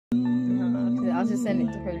I'll just send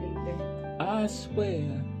it to her later. I swear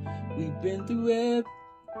we've been through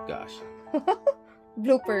gosh.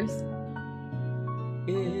 Bloopers.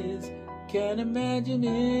 Can't imagine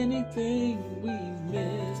anything we've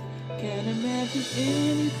missed. Can't imagine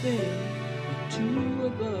anything the two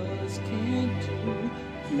of us can't do.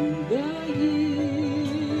 Through the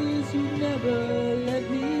years, you never let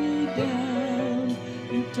me down.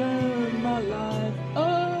 You turned my life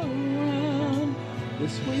around. The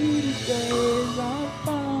sweetest days I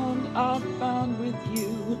found with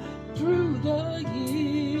you. Through the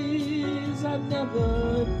years, I've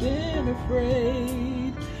never been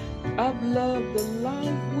afraid. I've loved the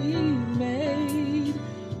life we made,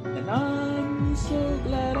 and I'm so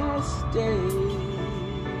glad I stayed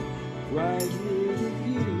right here with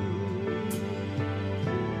you.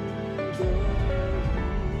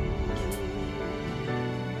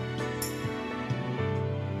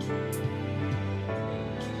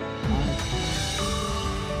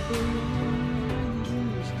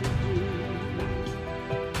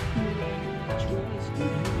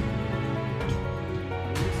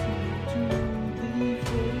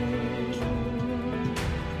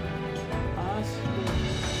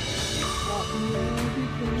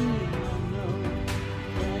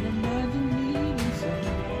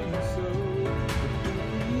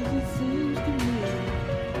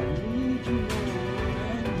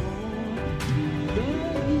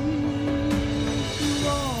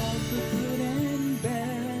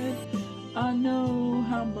 I know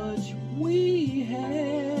how much we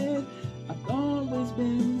had. I've always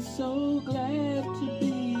been so glad to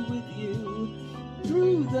be with you.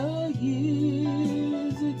 Through the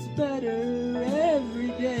years, it's better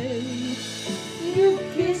every day. You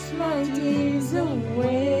kiss my tears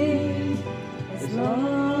away. As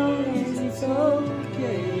long as it's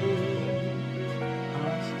okay,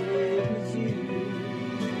 I'll stay with you.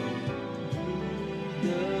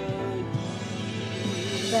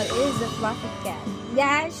 That is a fluffy cat.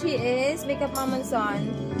 Yeah, she is. Makeup Mom and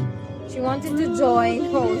Son. She wanted to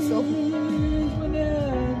join also. When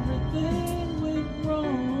everything went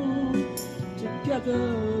wrong,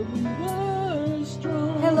 together we were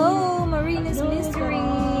strong. Hello, Marina's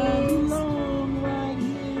Mysteries.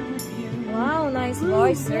 Wow, nice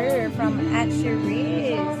voice, sir, from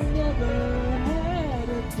Asheris. I've never had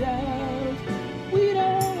a doubt. We'd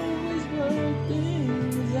always work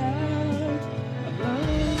things out. I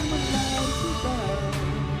learned what life's about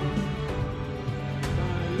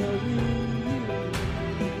by loving you.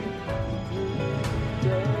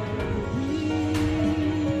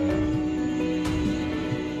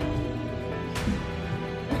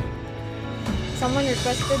 Someone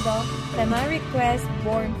requested though. Can I request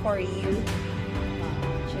Born For You?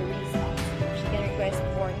 Charissa. She can request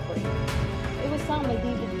Born For You. It was sung by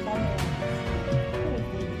David Cameron.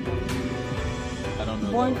 I don't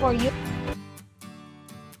know. Born For You.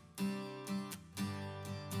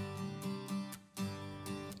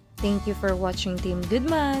 Thank you for watching Team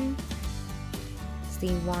Goodman.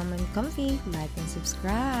 Stay warm and comfy. Like and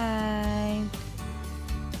subscribe.